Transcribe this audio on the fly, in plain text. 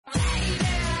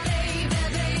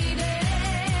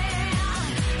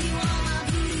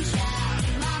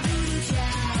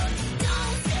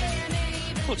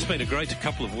been a great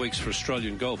couple of weeks for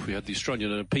Australian golf. We had the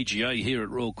Australian PGA here at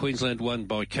Royal Queensland, won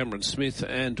by Cameron Smith,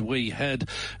 and we had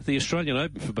the Australian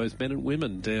Open for both men and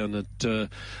women down at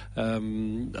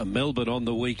Melbourne on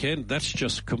the weekend. That's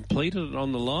just completed. And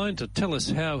on the line to tell us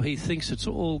how he thinks it's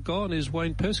all gone is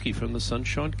Wayne Persky from the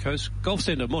Sunshine Coast Golf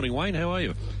Centre. Morning, Wayne. How are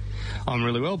you? I'm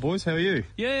really well, boys. How are you?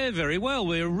 Yeah, very well.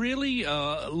 We're really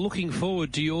looking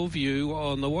forward to your view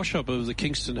on the wash-up of the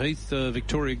Kingston Heath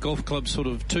Victoria Golf Club, sort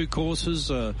of two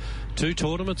courses, two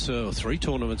tournaments, three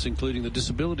tournaments, including the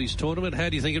Disabilities Tournament. How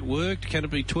do you think it worked? Can it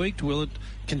be tweaked? Will it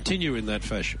continue in that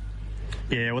fashion?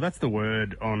 Yeah, well, that's the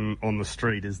word on the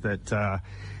street, is that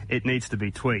it needs to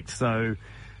be tweaked. So,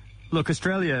 look,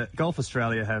 Golf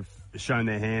Australia have shown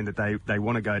their hand that they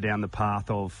want to go down the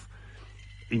path of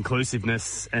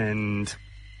inclusiveness and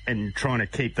trying to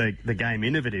keep the game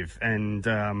innovative, and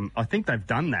I think they've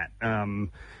done that.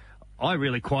 I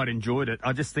really quite enjoyed it.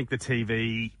 I just think the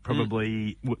TV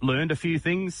probably learned a few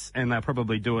things, and they'll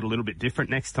probably do it a little bit different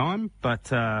next time. But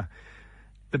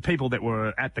the people that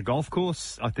were at the golf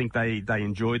course, I think they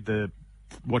enjoyed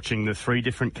watching the three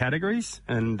different categories,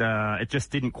 and it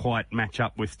just didn't quite match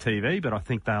up with TV. But I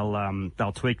think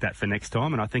they'll tweak that for next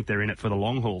time, and I think they're in it for the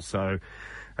long haul. So.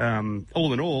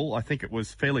 All in all, I think it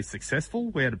was fairly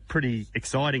successful. We had a pretty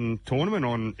exciting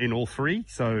tournament in all three.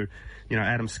 So,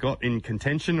 Adam Scott in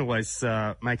contention always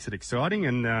makes it exciting,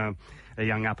 and a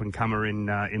young up-and-comer in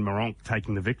Moronk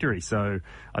taking the victory. So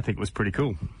I think it was pretty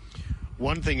cool.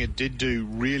 One thing it did do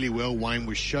really well, Wayne,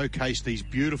 was showcase these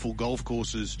beautiful golf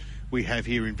courses we have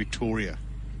here in Victoria.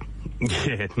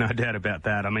 Yeah, no doubt about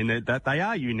that. I mean, they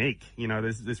are unique.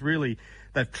 There's really...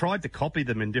 They've tried to copy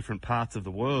them in different parts of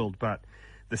the world, but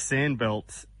the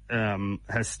Sandbelt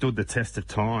has stood the test of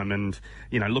time, and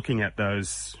looking at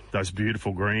those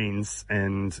beautiful greens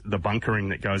and the bunkering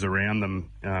that goes around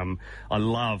them, I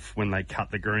love when they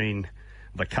cut the green.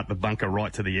 They cut the bunker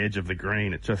right to the edge of the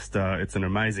green. It just it's an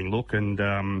amazing look, and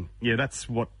that's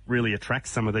what really attracts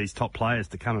some of these top players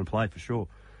to come and play for sure.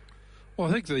 Well,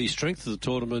 I think the strength of the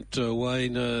tournament,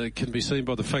 Wayne, can be seen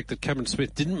by the fact that Cameron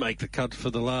Smith didn't make the cut for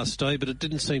the last day, but it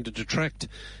didn't seem to detract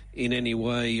in any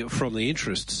way from the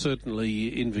interest.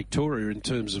 Certainly in Victoria, in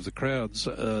terms of the crowds,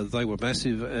 they were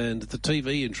massive, and the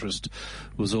TV interest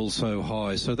was also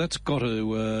high. So that's got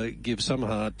to give some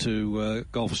heart to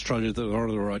Golf Australia that they're on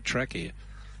the right track here.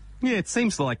 Yeah, it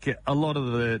seems like a lot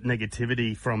of the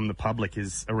negativity from the public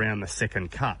is around the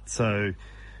second cut. So,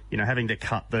 having to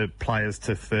cut the players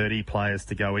to 30 players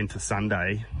to go into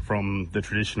Sunday from the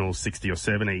traditional 60 or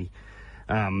 70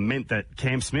 meant that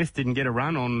Cam Smith didn't get a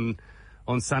run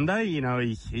on Sunday.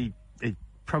 He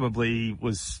probably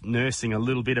was nursing a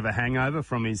little bit of a hangover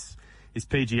from his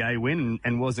PGA win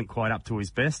and wasn't quite up to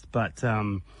his best. But,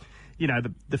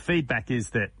 the feedback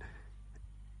is that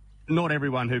not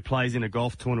everyone who plays in a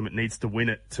golf tournament needs to win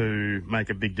it to make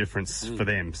a big difference for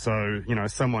them. So,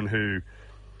 someone who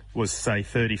was, say,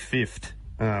 35th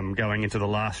going into the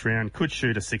last round, could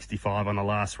shoot a 65 on the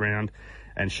last round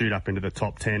and shoot up into the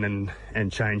top 10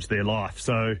 and change their life.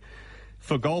 So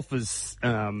for golfers,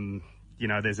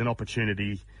 there's an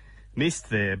opportunity missed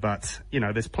there, but,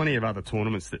 there's plenty of other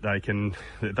tournaments that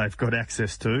they've got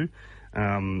access to.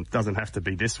 Doesn't have to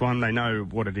be this one. They know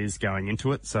what it is going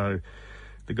into it. So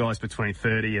the guys between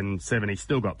 30 and 70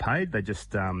 still got paid. They just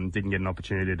didn't get an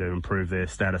opportunity to improve their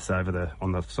status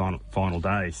on the final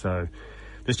day. So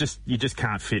you just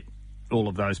can't fit all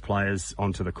of those players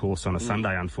onto the course on a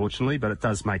Sunday, unfortunately. But it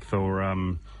does make for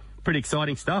pretty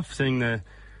exciting stuff, seeing the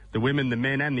women, the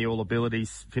men, and the All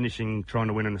Abilities trying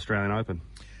to win an Australian Open.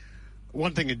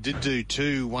 One thing it did do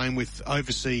too, Wayne, with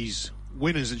overseas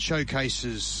winners, it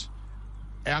showcases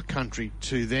our country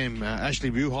to them.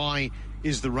 Ashley Buhai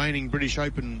is the reigning British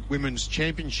Open Women's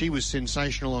Champion. She was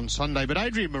sensational on Sunday. But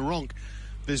Adrian Moronk,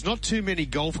 there's not too many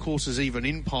golf courses even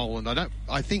in Poland.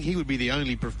 I think he would be the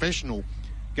only professional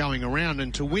going around.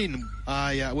 And to win,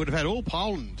 I would have had all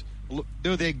Poland.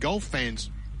 There were their golf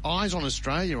fans, eyes on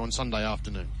Australia on Sunday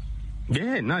afternoon.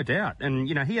 Yeah, no doubt. And,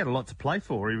 he had a lot to play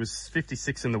for. He was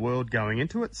 56 in the world going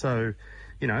into it. So,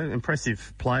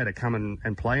 impressive player to come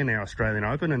and play in our Australian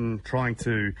Open and trying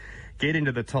to get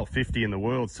into the top 50 in the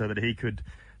world so that he could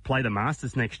play the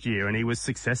Masters next year. And he was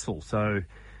successful. So,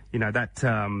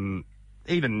 that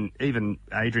even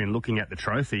Adrian looking at the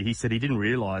trophy, he said he didn't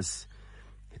realise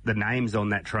the names on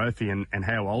that trophy and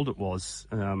how old it was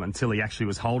until he actually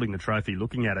was holding the trophy,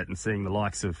 looking at it and seeing the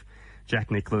likes of Jack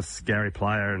Nicklaus, Gary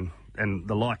Player and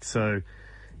the like. So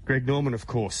Greg Norman, of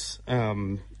course.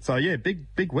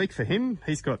 Big week for him.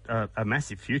 He's got a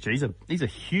massive future. He's a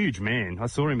huge man. I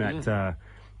saw him at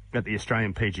the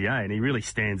Australian PGA, and he really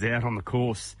stands out on the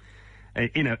course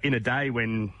in a day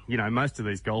when, you know, most of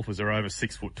these golfers are over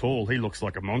 6 foot tall, he looks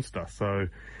like a monster. So,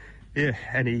 yeah,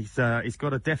 and he's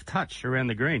got a deft touch around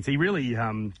the greens. He really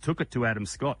took it to Adam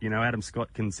Scott. You know, Adam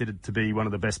Scott considered to be one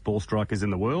of the best ball strikers in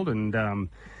the world, and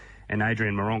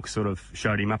Adrian Meronk sort of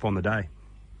showed him up on the day.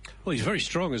 Well, he's very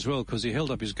strong as well because he held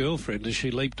up his girlfriend as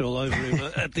she leaped all over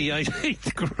him at the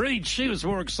 18th green. She was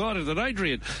more excited than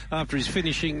Adrian after his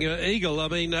finishing eagle. I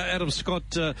mean, Adam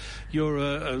Scott, you're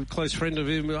a close friend of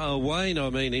him, Wayne. I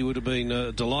mean, he would have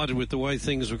been delighted with the way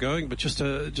things were going, but just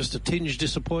a tinge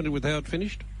disappointed with how it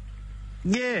finished.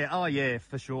 Yeah, oh yeah,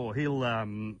 for sure.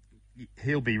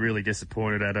 He'll be really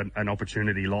disappointed at an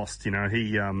opportunity lost. You know,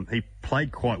 he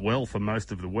played quite well for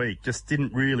most of the week, just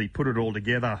didn't really put it all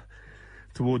together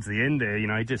towards the end there. You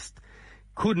know, he just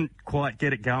couldn't quite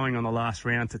get it going on the last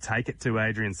round to take it to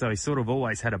Adrian, so he sort of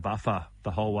always had a buffer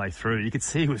the whole way through. You could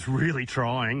see he was really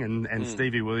trying, and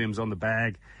Stevie Williams on the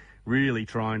bag really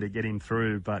trying to get him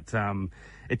through, but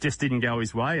it just didn't go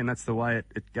his way, and that's the way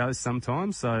it goes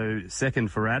sometimes. So second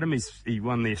for Adam, he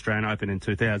won the Australian Open in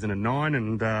 2009,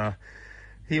 and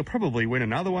he'll probably win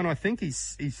another one. I think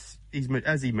he's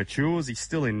as he matures, he's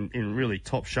still in really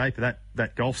top shape.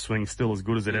 That golf swing's still as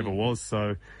good as it ever was.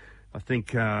 So I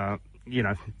think, you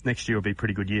know, next year will be a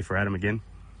pretty good year for Adam again.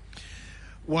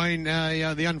 Wayne,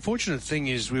 the unfortunate thing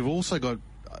is we've also got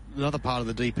another part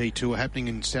of the DP Tour happening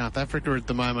in South Africa at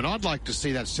the moment. I'd like to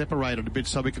see that separated a bit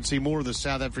so we can see more of the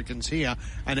South Africans here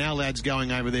and our lads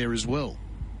going over there as well.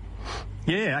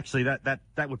 Yeah, actually,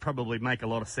 that would probably make a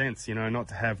lot of sense, you know, not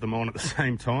to have them on at the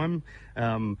same time.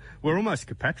 We're almost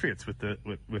compatriots with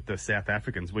the South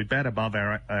Africans. We bat above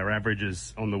our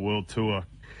averages on the World Tour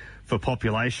for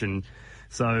population.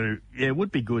 So, yeah, it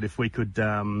would be good if we could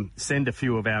send a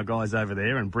few of our guys over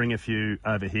there and bring a few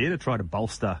over here to try to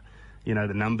bolster, you know,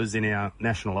 the numbers in our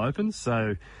national opens.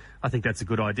 So I think that's a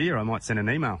good idea. I might send an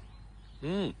email.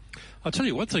 I'll tell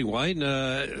you one thing, Wayne.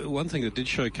 One thing that did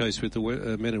showcase with the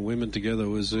men and women together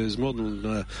was there's more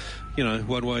than, you know,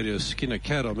 one way to skin a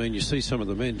cat. I mean, you see some of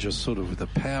the men just sort of with a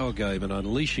power game and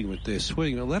unleashing with their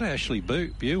swing. Well, that Ashley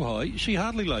Buhai, she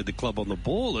hardly laid the club on the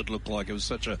ball. It looked like it was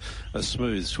such a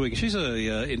smooth swing. She's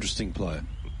a interesting player.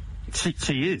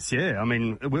 She is, yeah. I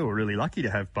mean, we were really lucky to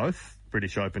have both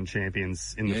British Open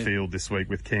champions in the field this week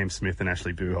with Cam Smith and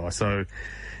Ashley Buhai. So,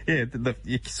 yeah,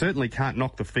 you certainly can't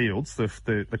knock the fields.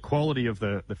 The quality of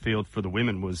the field for the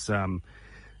women was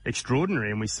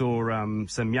extraordinary, and we saw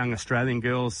some young Australian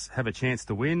girls have a chance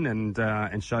to win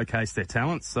and showcase their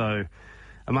talents. So,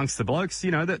 amongst the blokes,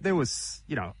 you know, that there was,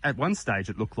 you know, at one stage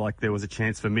it looked like there was a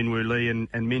chance for Minwoo Lee and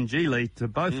Minjee Lee to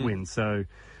both win. So,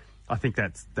 I think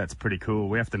that's pretty cool.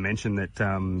 We have to mention that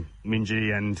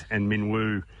Minjee and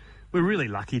Minwoo, we're really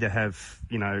lucky to have,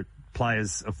 you know,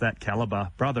 players of that calibre,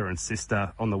 brother and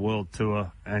sister, on the World Tour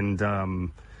and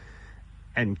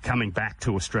coming back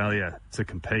to Australia to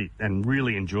compete and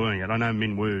really enjoying it. I know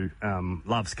Minwoo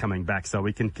loves coming back, so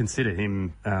we can consider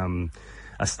him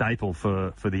a staple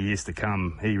for the years to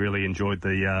come. He really enjoyed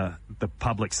the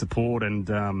public support and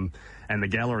the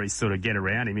galleries sort of get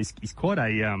around him. He's quite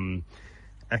a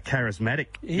charismatic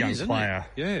young player.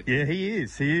 Yeah, he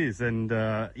is. And,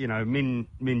 you know,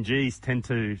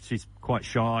 Minjee's she's quite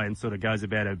shy and sort of goes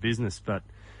about her business, but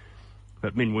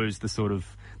Minwoo's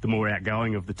the more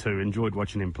outgoing of the two. Enjoyed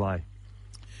watching him play.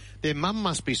 Their mum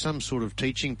must be some sort of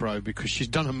teaching pro because she's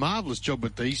done a marvellous job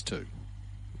with these two.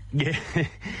 Yeah.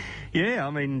 Yeah, I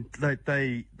mean,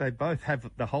 they both have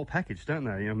the whole package, don't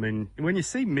they? I mean, when you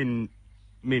see Minwoo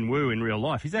in real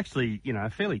life, he's actually, you know, a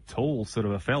fairly tall sort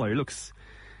of a fellow. He looks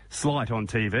slight on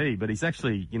TV, but he's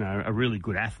actually, you know, a really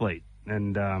good athlete,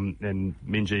 and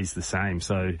Minjee's the same.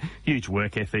 So huge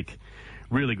work ethic,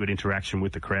 really good interaction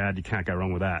with the crowd. You can't go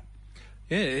wrong with that.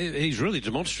 Yeah, he's really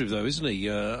demonstrative, though, isn't he?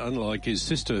 Unlike his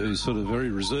sister, who's sort of very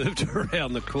reserved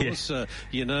around the course. Yeah.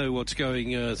 You know what's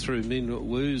going through Min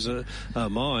Woo's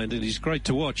mind, and he's great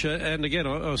to watch. And again,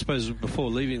 I suppose before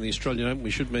leaving the Australian Open, we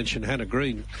should mention Hannah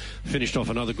Green finished off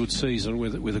another good season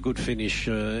with a good finish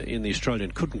in the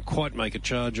Australian. Couldn't quite make a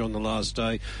charge on the last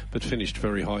day, but finished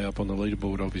very high up on the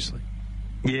leaderboard, obviously.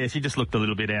 Yeah, she just looked a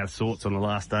little bit out of sorts on the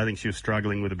last day. I think she was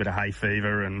struggling with a bit of hay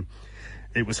fever, and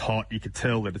it was hot. You could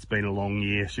tell that it's been a long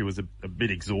year. She was a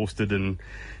bit exhausted, and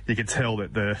you could tell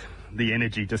that the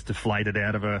energy just deflated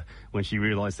out of her when she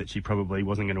realised that she probably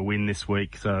wasn't going to win this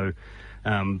week. So,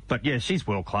 but yeah, she's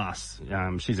world class.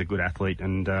 She's a good athlete,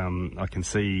 and I can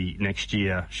see next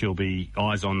year she'll be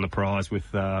eyes on the prize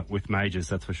with majors.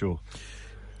 That's for sure.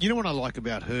 You know what I like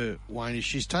about her, Wayne, is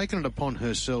she's taken it upon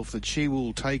herself that she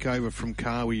will take over from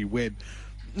Kawi Webb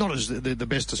not as the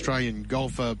best Australian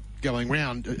golfer going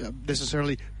round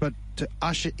necessarily, but to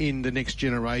usher in the next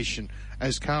generation,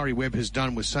 as Kari Webb has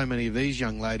done with so many of these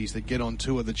young ladies that get on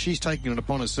tour, that she's taking it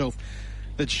upon herself,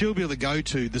 that she'll be able to go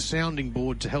to the sounding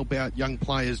board to help out young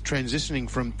players transitioning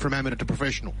from amateur to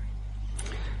professional.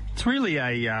 It's really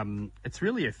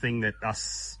a thing that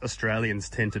us Australians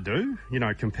tend to do, you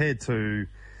know, compared to,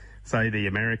 say, the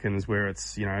Americans, where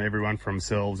it's, you know, everyone for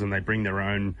themselves and they bring their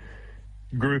own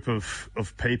group of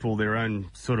people, their own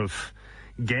sort of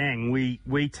gang.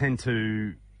 We tend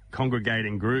to congregate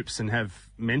in groups and have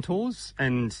mentors,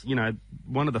 and, you know,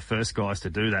 one of the first guys to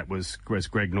do that was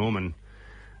Greg Norman.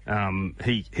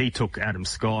 He took Adam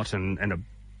Scott and a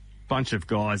bunch of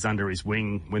guys under his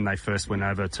wing when they first went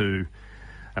over to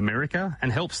America,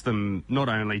 and helps them not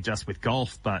only just with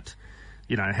golf, but,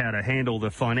 you know, how to handle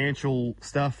the financial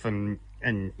stuff and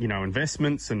you know,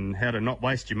 investments, and how to not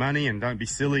waste your money and don't be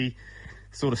silly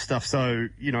sort of stuff. So,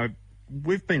 you know,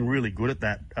 we've been really good at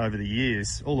that over the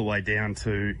years, all the way down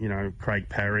to, you know, Craig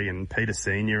Parry and Peter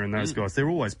Senior and those guys. They're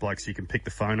always blokes you can pick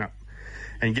the phone up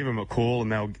and give them a call, and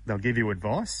they'll give you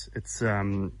advice.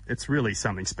 It's really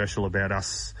something special about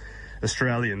us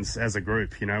Australians as a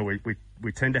group. You know,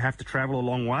 we tend to have to travel a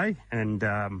long way, and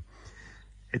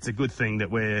it's a good thing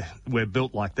that we're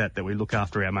built like that we look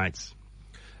after our mates.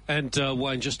 And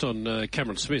Wayne, just on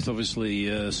Cameron Smith,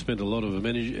 obviously spent a lot of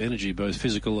energy, both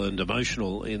physical and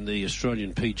emotional, in the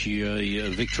Australian PGA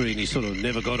victory, and he sort of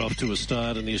never got off to a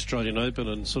start in the Australian Open,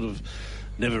 and sort of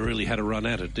never really had a run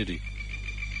at it, did he?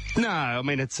 No, I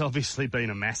mean, it's obviously been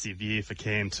a massive year for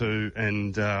Cam too,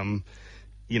 and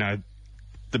you know,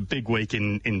 the big week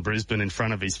in Brisbane in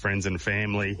front of his friends and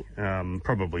family,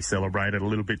 probably celebrated a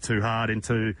little bit too hard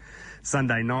into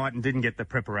Sunday night and didn't get the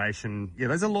preparation. Yeah,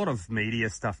 there's a lot of media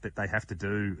stuff that they have to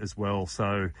do as well,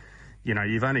 so, you know,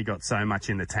 you've only got so much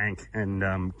in the tank,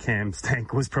 and Cam's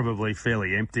tank was probably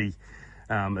fairly empty.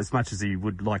 As much as he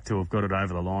would like to have got it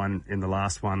over the line in the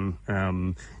last one,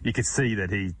 you could see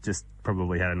that he just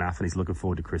probably had enough, and he's looking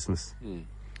forward to Christmas.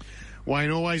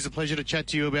 Wayne, always a pleasure to chat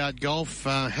to you about golf.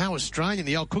 How Australian,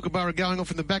 the old Kookaburra going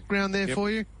off in the background there for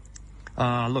you?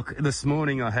 Look, this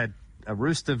morning I had a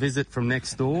rooster visit from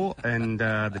next door, and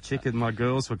the chick and my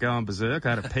girls were going berserk.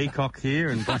 I had a peacock here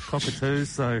and black cockatoos.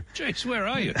 So, jeez, where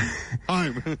are you?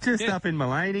 Home. Just up in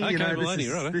Maleny. Okay, you know,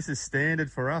 Maleny, right. This is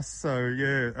standard for us. So,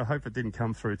 yeah, I hope it didn't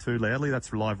come through too loudly.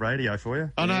 That's live radio for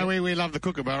you. I know, we love the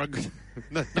Kookaburra.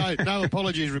 No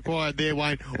apologies required there,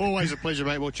 Wayne. Always a pleasure,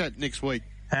 mate. We'll chat next week.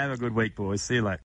 Have a good week, boys. See you later.